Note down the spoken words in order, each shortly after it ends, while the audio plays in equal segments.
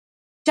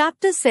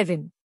Chapter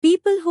 7.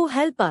 People who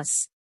help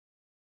us.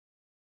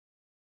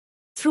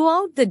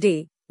 Throughout the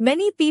day,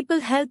 many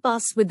people help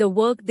us with the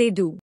work they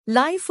do.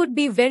 Life would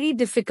be very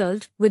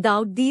difficult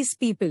without these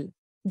people.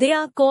 They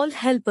are called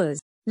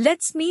helpers.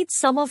 Let's meet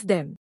some of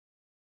them.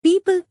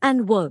 People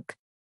and work.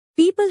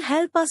 People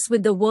help us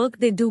with the work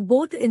they do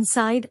both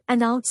inside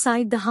and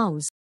outside the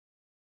house.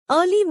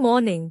 Early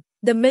morning,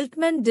 the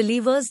milkman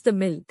delivers the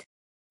milk.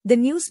 The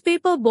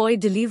newspaper boy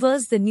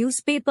delivers the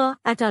newspaper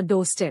at our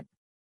doorstep.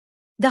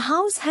 The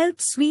house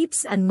help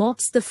sweeps and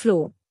mops the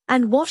floor,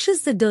 and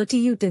washes the dirty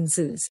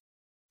utensils.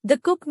 The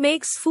cook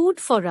makes food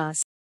for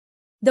us.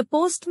 The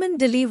postman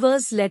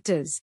delivers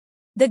letters.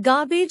 The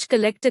garbage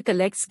collector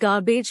collects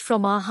garbage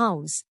from our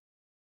house.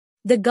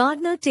 The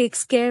gardener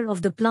takes care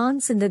of the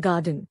plants in the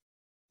garden.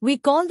 We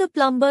call the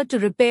plumber to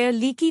repair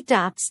leaky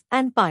taps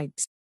and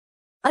pipes.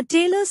 A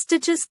tailor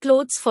stitches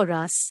clothes for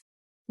us.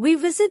 We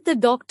visit the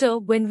doctor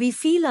when we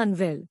feel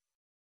unwell.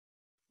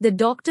 The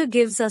doctor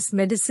gives us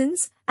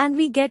medicines and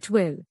we get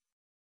well.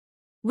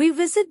 We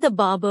visit the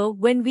barber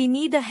when we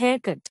need a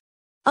haircut.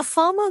 A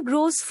farmer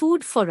grows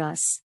food for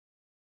us.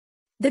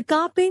 The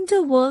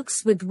carpenter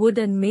works with wood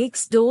and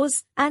makes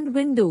doors and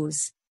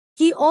windows.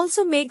 He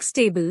also makes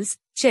tables,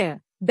 chairs,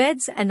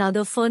 beds and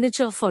other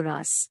furniture for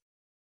us.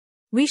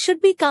 We should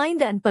be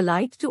kind and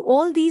polite to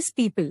all these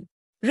people.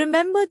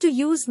 Remember to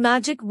use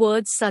magic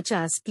words such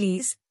as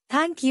please,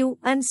 thank you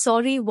and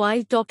sorry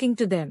while talking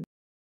to them.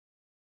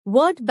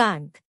 Word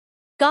bank.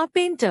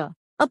 Carpenter,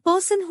 a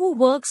person who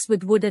works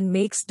with wood and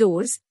makes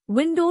doors,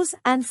 windows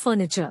and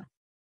furniture.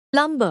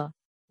 Plumber,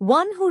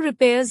 one who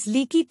repairs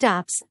leaky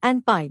taps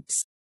and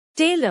pipes.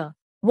 Tailor,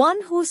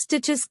 one who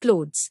stitches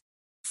clothes.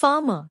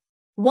 Farmer,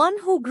 one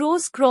who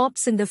grows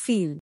crops in the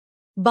field.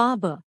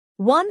 Barber,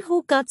 one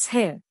who cuts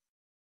hair.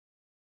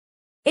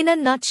 In a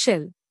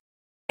nutshell,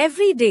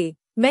 every day,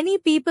 many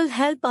people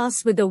help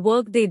us with the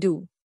work they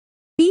do.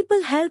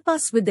 People help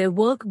us with their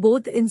work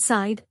both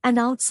inside and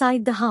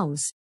outside the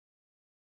house.